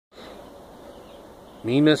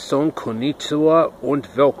Minasan konnichiwa und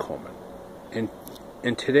willkommen.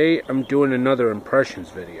 And today I'm doing another impressions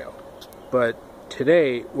video. But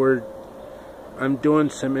today I'm doing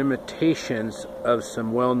some imitations of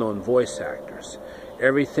some well-known voice actors.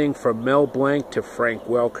 Everything from Mel Blanc to Frank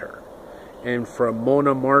Welker. And from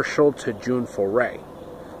Mona Marshall to June Foray.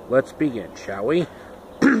 Let's begin, shall we?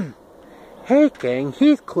 Hey gang,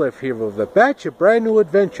 Heathcliff here with a batch of brand new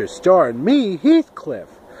adventures starring me, Heathcliff.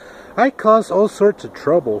 I cause all sorts of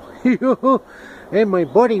trouble. And my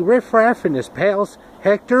buddy Riff Raff and his pals,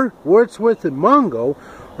 Hector, Wordsworth, and Mongo,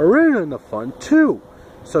 are in on the fun too.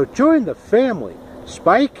 So join the family.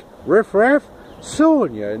 Spike, Riff Raff,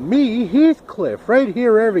 Sonia, and me, Heathcliff, right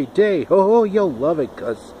here every day. Oh, you'll love it,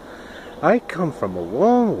 cuz I come from a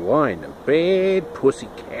long line of bad pussy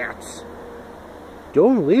cats.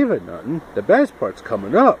 Don't leave it nothing. The best part's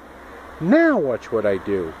coming up. Now watch what I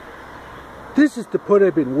do. This is the part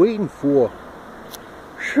I've been waiting for.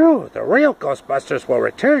 Sure, the real Ghostbusters will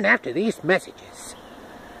return after these messages.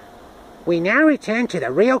 We now return to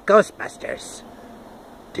the real Ghostbusters.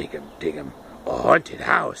 Dig 'em. A haunted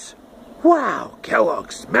house. Wow,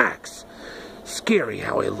 Kellogg's Smacks. Scary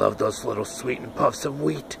how I love those little sweetened puffs of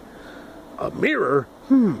wheat. A mirror?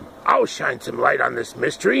 I'll shine some light on this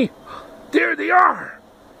mystery. There they are.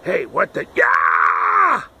 Hey, what the...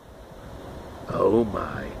 Yeah! Oh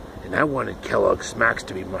my. And I wanted Kellogg's Smacks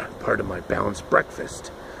to be part of my balanced breakfast.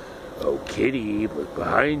 Oh, Kitty, look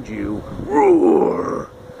behind you. Roar!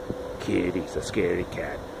 Kitty's a scary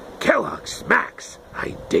cat. Kellogg's Smacks!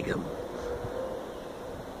 I dig 'em.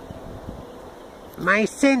 My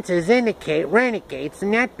sensors indicate renegades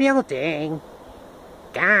in that building.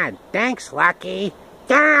 God, thanks, Lucky.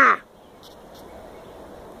 Ah!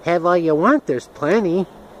 Have all you want, there's plenty.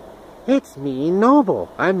 It's me, Noble.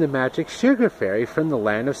 I'm the magic sugar fairy from the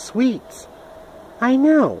land of sweets. I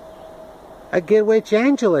know. A good witch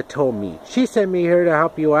Angela told me. She sent me here to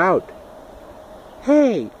help you out.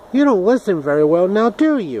 Hey, you don't listen very well now,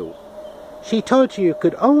 do you? She told you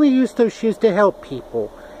could only use those shoes to help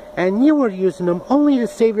people, and you were using them only to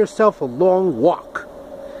save yourself a long walk.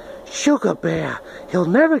 Sugar Bear, you'll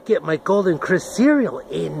never get my Golden Crisp cereal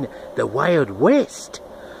in the Wild West.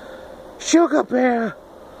 Sugar Bear,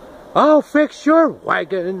 I'll fix your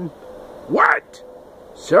wagon. What?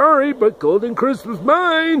 Sorry, but Golden Crisp was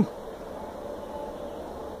mine.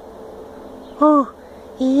 Oh,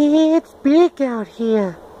 it's big out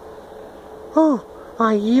here. Oh,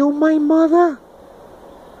 are you my mother?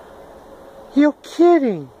 You're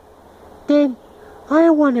kidding. Then I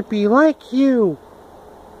want to be like you.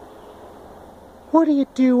 What do you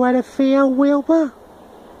do at a fair, Wilbur?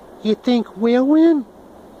 You think we'll win?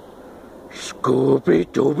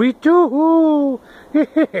 Scooby-Dooby-Doo!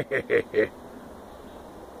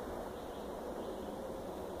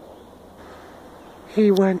 He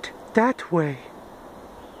went that way.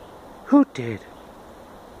 Who did?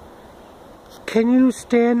 Can you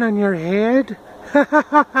stand on your head?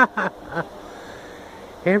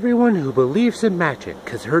 Everyone who believes in magic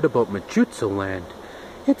has heard about Majutsu Land.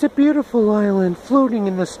 It's a beautiful island floating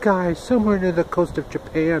in the sky somewhere near the coast of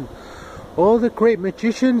Japan. All the great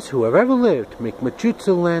magicians who have ever lived make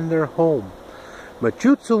Majutsu Land their home.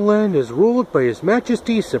 Majutsu Land is ruled by His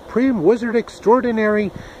Majesty Supreme Wizard Extraordinary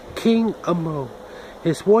King Amo.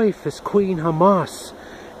 His wife is Queen Hamas.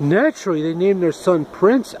 Naturally, they named their son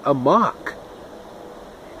Prince Amak.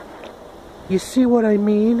 You see what I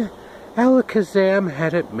mean? Alakazam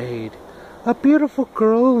had it made. A beautiful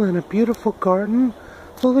girl in a beautiful garden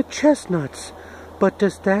full of chestnuts. But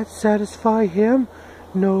does that satisfy him?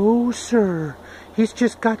 No, sir. He's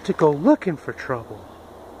just got to go looking for trouble.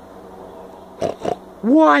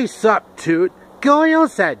 Why's up, Toot?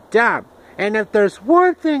 Goyles are dumb. And if there's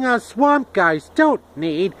one thing us swamp guys don't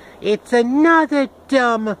need, it's another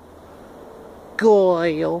dumb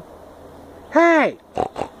Goyle. Hey!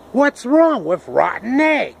 What's wrong with rotten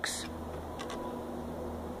eggs?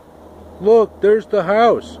 Look, there's the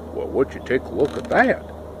house. Well, would you take a look at that?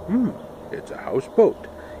 It's a houseboat.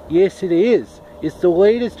 Yes, it is. It's the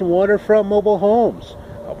latest in waterfront mobile homes.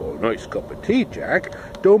 How about a nice cup of tea, Jack?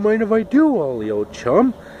 Don't mind if I do, Ollie, old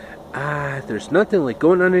chum. There's nothing like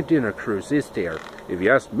going on a dinner cruise, is there? If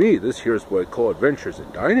you ask me, this here's what I call adventures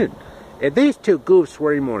in dining. If these two goofs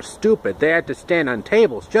were any more stupid, they had to stand on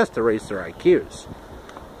tables just to raise their IQs.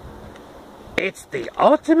 It's the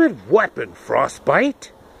ultimate weapon,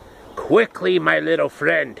 Frostbite. Quickly, my little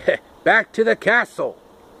friend, back to the castle.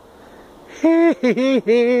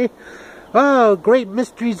 Oh, great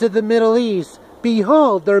mysteries of the Middle East.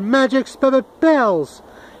 Behold their magic spell bells.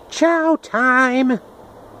 Chow time.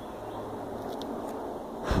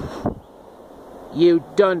 You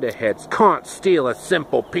dunderheads can't steal a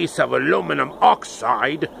simple piece of aluminum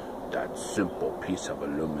oxide. That simple piece of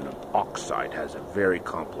aluminum oxide has a very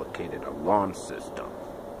complicated alarm system.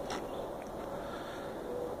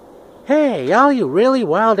 Hey, all you really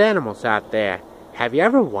wild animals out there, have you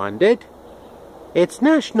ever wondered? It's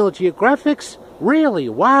National Geographic's Really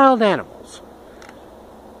Wild Animals.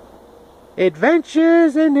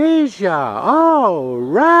 Adventures in Asia. All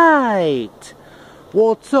right.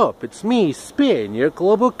 What's up? It's me, Spin, your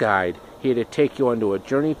global guide, here to take you on a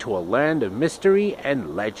journey to a land of mystery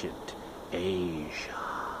and legend. Asia.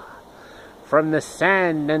 From the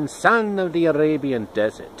sand and sun of the Arabian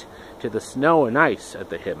desert, to the snow and ice of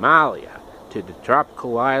the Himalaya, to the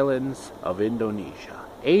tropical islands of Indonesia,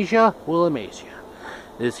 Asia will amaze you.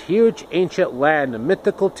 This huge ancient land of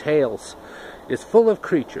mythical tales is full of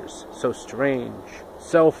creatures so strange,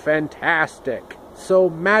 so fantastic, so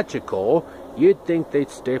magical, you'd think they'd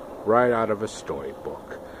step right out of a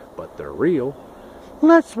storybook. But they're real.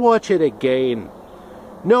 Let's watch it again.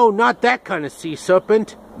 No, not that kind of sea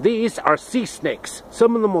serpent. These are sea snakes,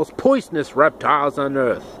 some of the most poisonous reptiles on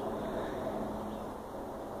Earth.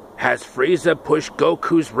 Has Frieza pushed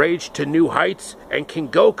Goku's rage to new heights, and can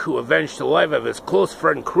Goku avenge the life of his close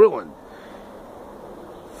friend Krillin?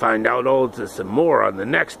 Find out all this and more on the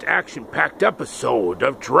next action-packed episode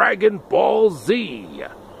of Dragon Ball Z.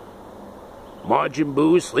 Majin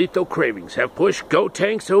Buu's lethal cravings have pushed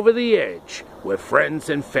Gotenks over the edge, with friends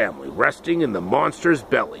and family resting in the monster's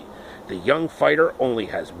belly. The young fighter only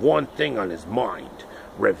has one thing on his mind: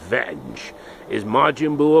 revenge. Is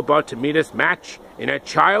Majin Buu about to meet his match in a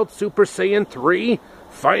Child Super Saiyan 3?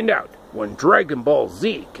 Find out when Dragon Ball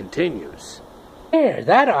Z continues. There,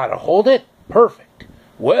 that ought to hold it. Perfect.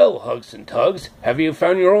 Well, Hugs and Tugs, have you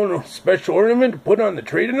found your own special ornament to put on the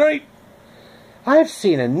tree tonight? I've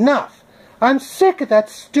seen enough. I'm sick of that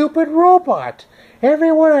stupid robot.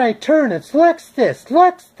 Everywhere I turn, it's Lex this,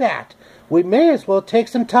 Lex that. We may as well take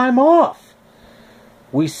some time off.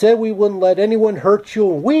 We said we wouldn't let anyone hurt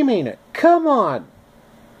you, and we mean it. Come on.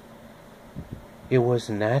 It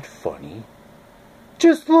wasn't that funny.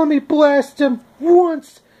 Just let me blast him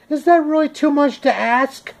once. Is that really too much to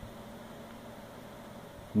ask?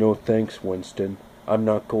 No thanks, Winston. I'm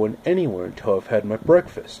not going anywhere until I've had my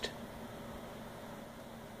breakfast.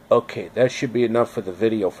 Okay, that should be enough for the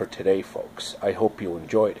video for today, folks. I hope you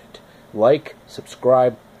enjoyed it. Like,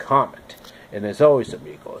 subscribe, comment. And as always,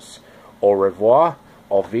 amigos, au revoir,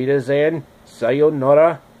 auf Wiedersehen,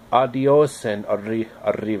 sayonara, adios, and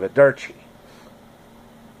arrivederci.